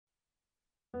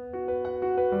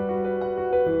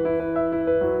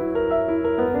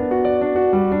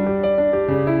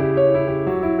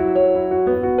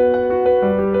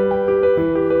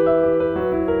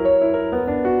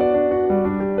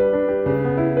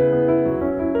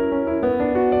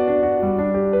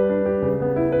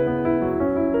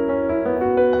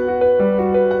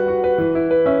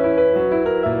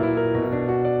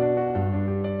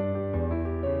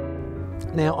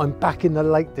I'm back in the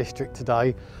Lake District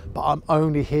today, but I'm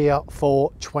only here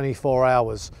for 24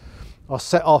 hours. I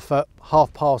set off at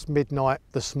midnight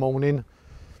this morning.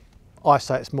 I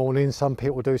say it's morning, some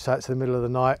people do say it's the middle of the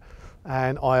night,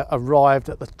 and I arrived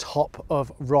at the top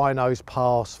of Wrynose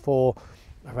Pass for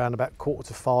around about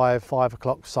 4:45, 5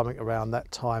 o'clock, something around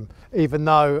that time. Even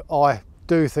though I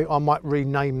do think I might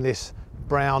rename this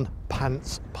Brown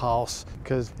Pants Pass,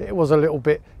 because it was a little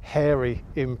bit hairy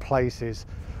in places.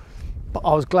 But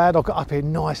I was glad I got up here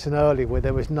nice and early where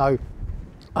there was no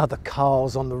other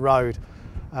cars on the road.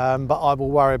 But I will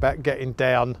worry about getting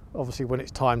down, obviously, when it's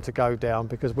time to go down,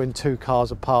 because when two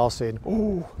cars are passing,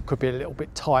 ooh, could be a little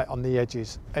bit tight on the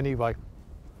edges. Anyway,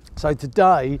 so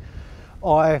today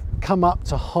I come up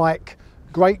to hike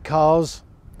Great Cars,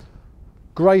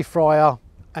 Greyfriar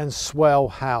and Swirl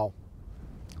Howe.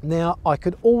 Now, I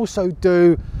could also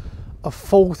do a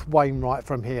fourth Wainwright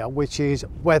from here, which is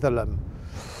Weatherlam,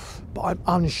 but I'm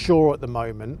unsure at the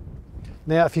moment.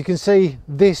 Now, if you can see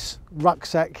this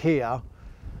rucksack here,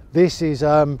 this is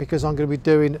because I'm going to be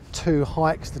doing 2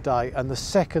 hikes today, and the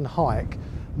second hike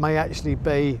may actually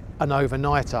be an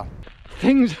overnighter.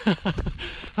 Things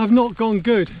have not gone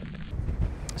good.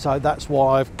 So that's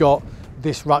why I've got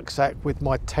this rucksack with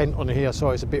my tent on here.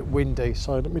 Sorry, it's a bit windy,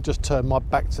 so let me just turn my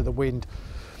back to the wind.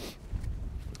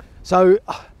 So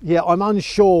yeah, I'm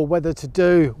unsure whether to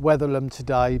do Weatherlam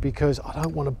today because I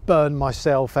don't want to burn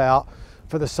myself out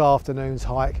for this afternoon's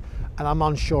hike, and I'm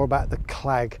unsure about the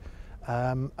Clag.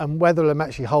 And Weatherlam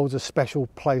actually holds a special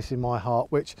place in my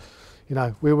heart, which, you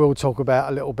know, we will talk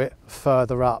about a little bit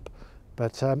further up.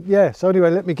 But yeah, so anyway,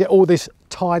 let me get all this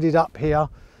tidied up here,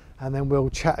 and then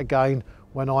we'll chat again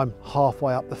when I'm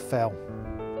halfway up the fell.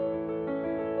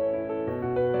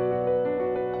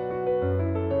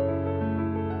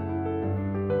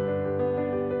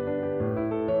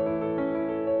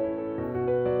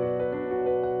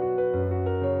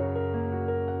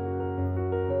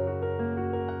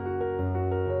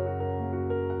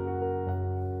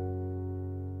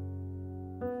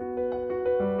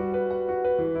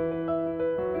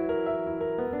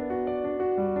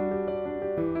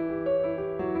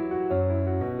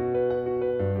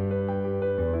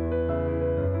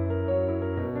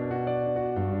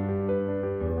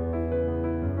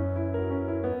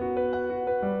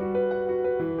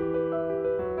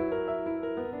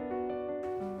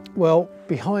 Well,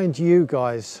 behind you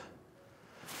guys,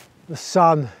 the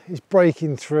sun is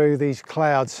breaking through these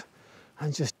clouds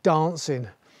and just dancing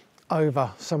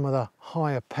over some of the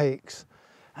higher peaks.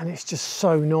 And it's just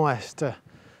so nice to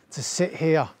sit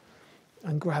here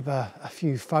and grab a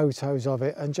few photos of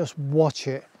it and just watch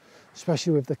it,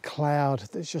 especially with the cloud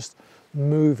that's just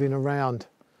moving around.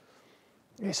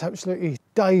 It's absolutely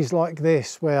days like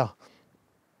this where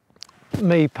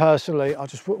me personally, I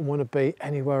just wouldn't want to be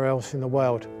anywhere else in the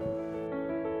world.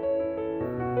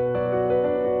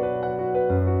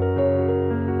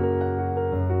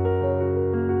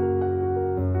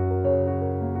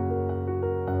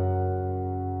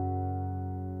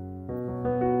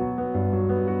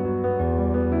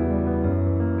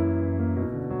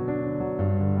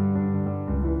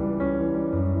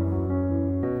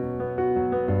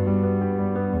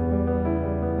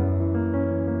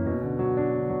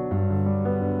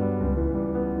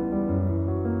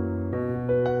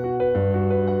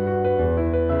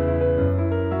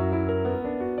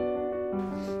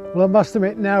 Well, I must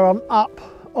admit, now I'm up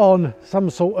on some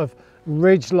sort of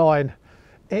ridge line,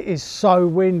 it is so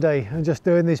windy, and just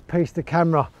doing this piece to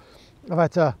camera, I've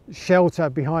had to shelter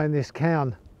behind this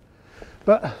cairn.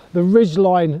 But the ridge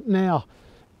line now,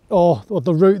 or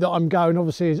the route that I'm going,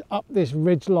 obviously is up this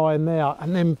ridge line there,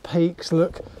 and them peaks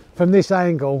look from this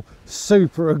angle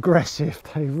super aggressive.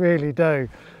 They really do.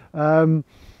 I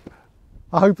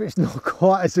hope it's not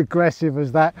quite as aggressive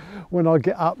as that when I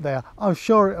get up there. I'm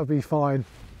sure it'll be fine.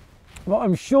 What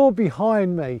I'm sure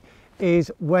behind me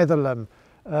is Weatherlam.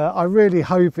 I really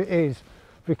hope it is,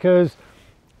 because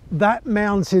that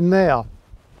mountain there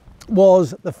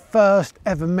was the first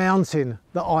ever mountain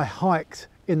that I hiked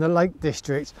in the Lake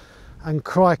District, and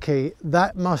crikey,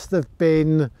 that must have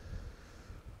been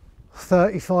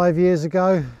 35 years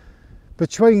ago,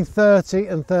 between 30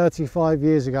 and 35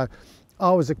 years ago. I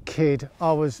was a kid,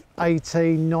 I was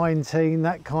 18, 19,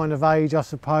 that kind of age, I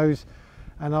suppose,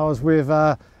 and I was with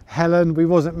Helen. We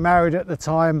wasn't married at the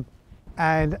time,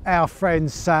 and our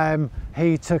friend Sam,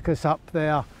 he took us up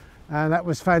there, and that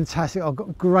was fantastic. I've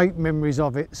got great memories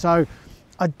of it. So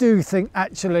I do think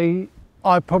actually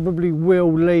I probably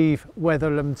will leave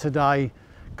Weatherlam today,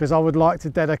 because I would like to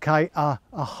dedicate a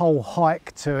whole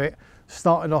hike to it,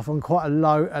 starting off on quite a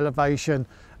low elevation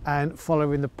and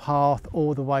following the path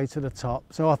all the way to the top.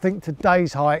 So I think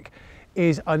today's hike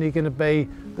is only going to be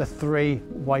the 3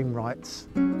 Wainwrights.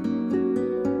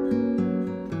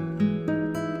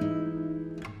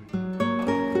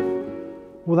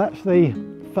 Well, that's the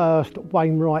first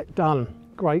Wainwright done.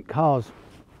 Great cars.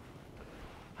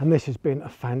 And this has been a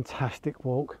fantastic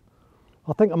walk.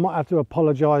 I think I might have to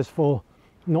apologise for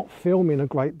not filming a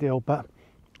great deal, but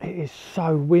it is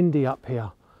so windy up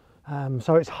here.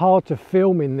 So it's hard to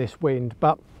film in this wind,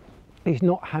 but it's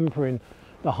not hampering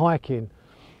the hiking.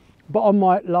 But on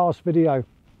my last video,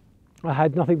 I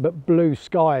had nothing but blue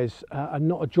skies and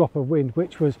not a drop of wind,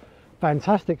 which was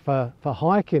fantastic for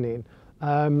hiking in,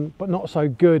 but not so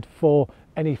good for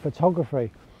any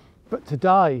photography. But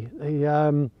today,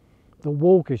 the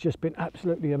walk has just been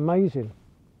absolutely amazing.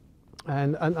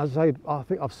 And as I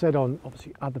think I've said on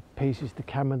obviously other pieces to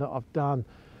camera that I've done,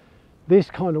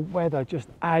 this kind of weather just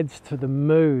adds to the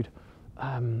mood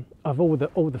of all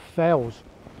the fells,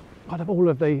 kind of all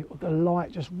of the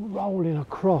light just rolling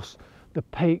across the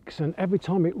peaks, and every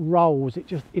time it rolls it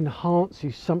just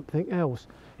enhances something else.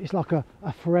 It's like a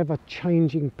forever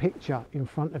changing picture in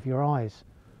front of your eyes.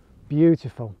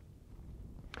 Beautiful.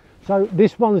 So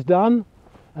this one's done,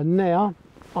 and now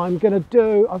I'm going to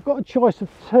do, I've got a choice of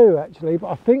 2 actually, but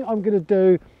I think I'm going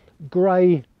to do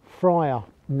Grey Friar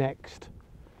next.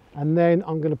 And then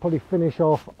I'm going to probably finish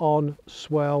off on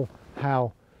Swirl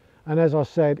How. And as I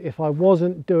said, if I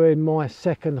wasn't doing my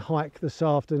second hike this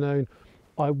afternoon,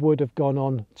 I would have gone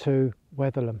on to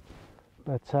Weatherlam.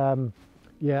 But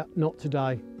yeah, not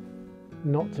today.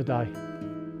 Not today.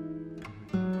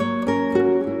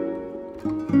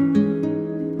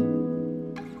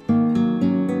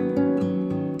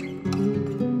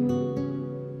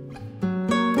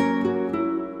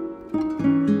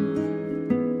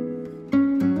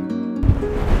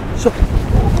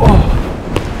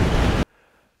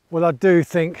 Well, I do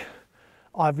think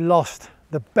I've lost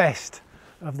the best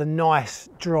of the nice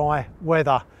dry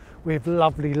weather with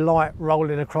lovely light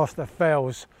rolling across the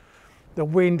fells. The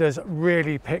wind has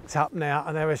really picked up now,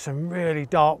 and there are some really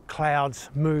dark clouds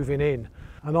moving in,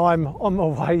 and I'm on my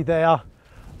way there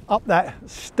up that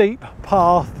steep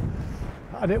path,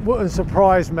 and it wouldn't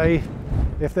surprise me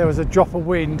if there was a drop of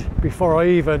wind before I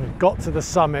even got to the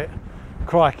summit.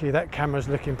 Crikey, that camera's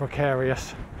looking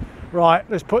precarious. Right,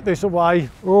 let's put this away.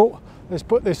 Oh, let's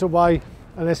put this away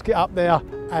and let's get up there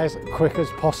as quick as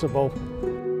possible.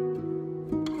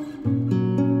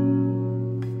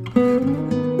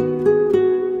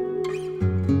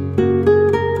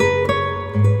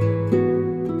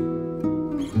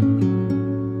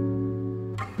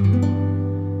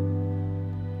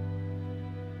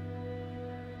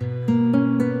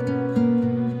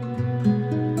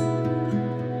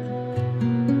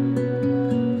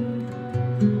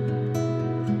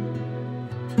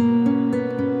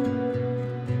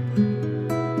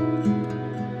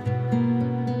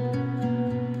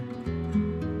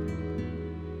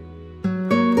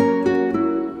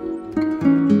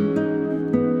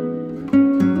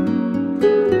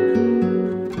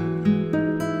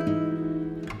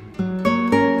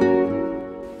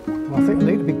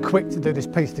 Quick to do this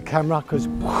piece to camera because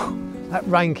that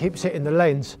rain keeps hitting the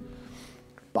lens,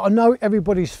 but I know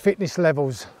everybody's fitness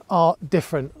levels are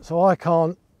different, so I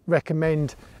can't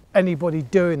recommend anybody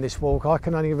doing this walk. I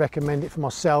can only recommend it for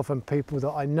myself and people that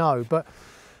I know. But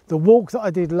the walk that I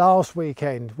did last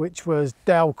weekend, which was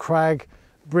Dale Crag,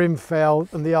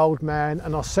 Brimfell and the Old Man,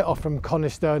 and I set off from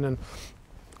Coniston, and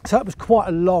so it was quite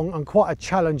a long and quite a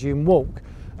challenging walk.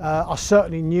 I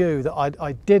certainly knew that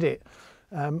I did it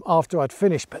after I'd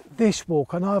finished, but this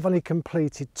walk, I know I've only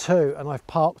completed 2 and I've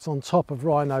parked on top of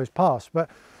Wrynose Pass, but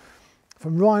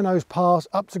from Wrynose Pass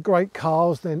up to Great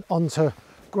Carls, then onto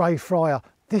Grey Friar,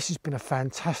 this has been a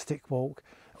fantastic walk.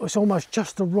 It's almost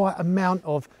just the right amount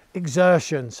of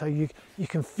exertion, so you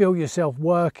can feel yourself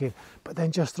working, but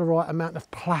then just the right amount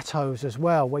of plateaus as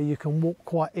well, where you can walk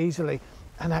quite easily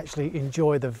and actually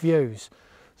enjoy the views.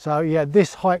 So yeah,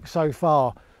 this hike so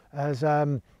far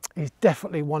is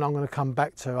definitely one I'm going to come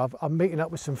back to. I'm meeting up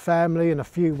with some family in a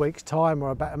few weeks' time,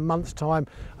 or about a month's time,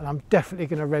 and I'm definitely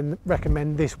going to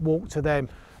recommend this walk to them,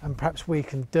 and perhaps we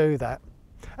can do that.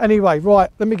 Anyway, right,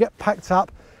 let me get packed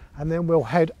up and then we'll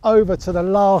head over to the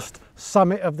last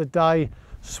summit of the day,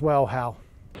 Swirl How.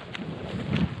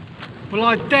 Well,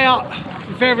 I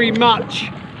doubt very much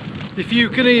if you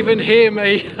can even hear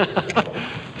me,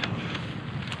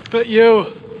 but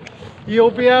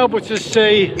you'll be able to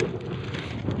see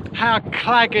how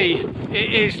claggy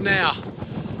it is now.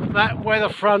 That weather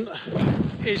front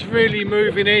is really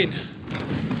moving in,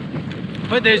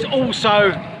 but there's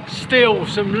also still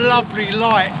some lovely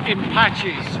light in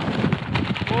patches.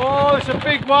 Oh, it's a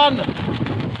big one.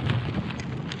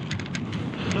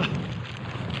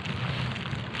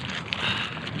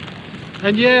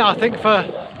 And yeah, I think for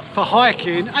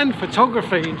hiking and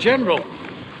photography in general,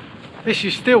 this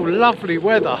is still lovely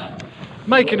weather.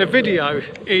 Making a video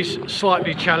is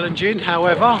slightly challenging,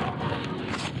 however,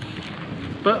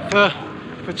 but for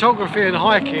photography and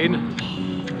hiking,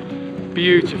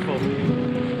 beautiful.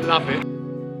 Love it.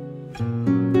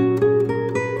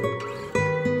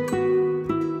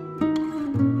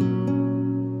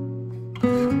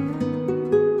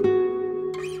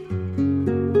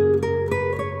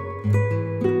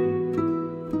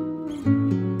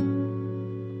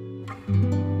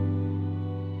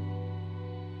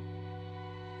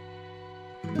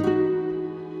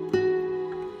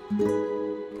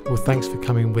 Well, thanks for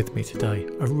coming with me today.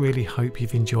 I really hope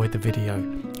you've enjoyed the video,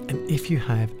 and if you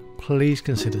have, please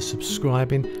consider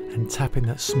subscribing and tapping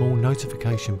that small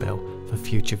notification bell for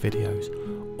future videos.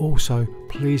 Also,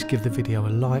 please give the video a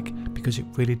like, because it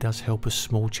really does help a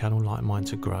small channel like mine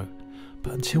to grow.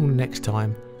 But until next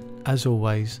time, as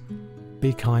always,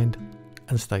 be kind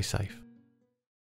and stay safe.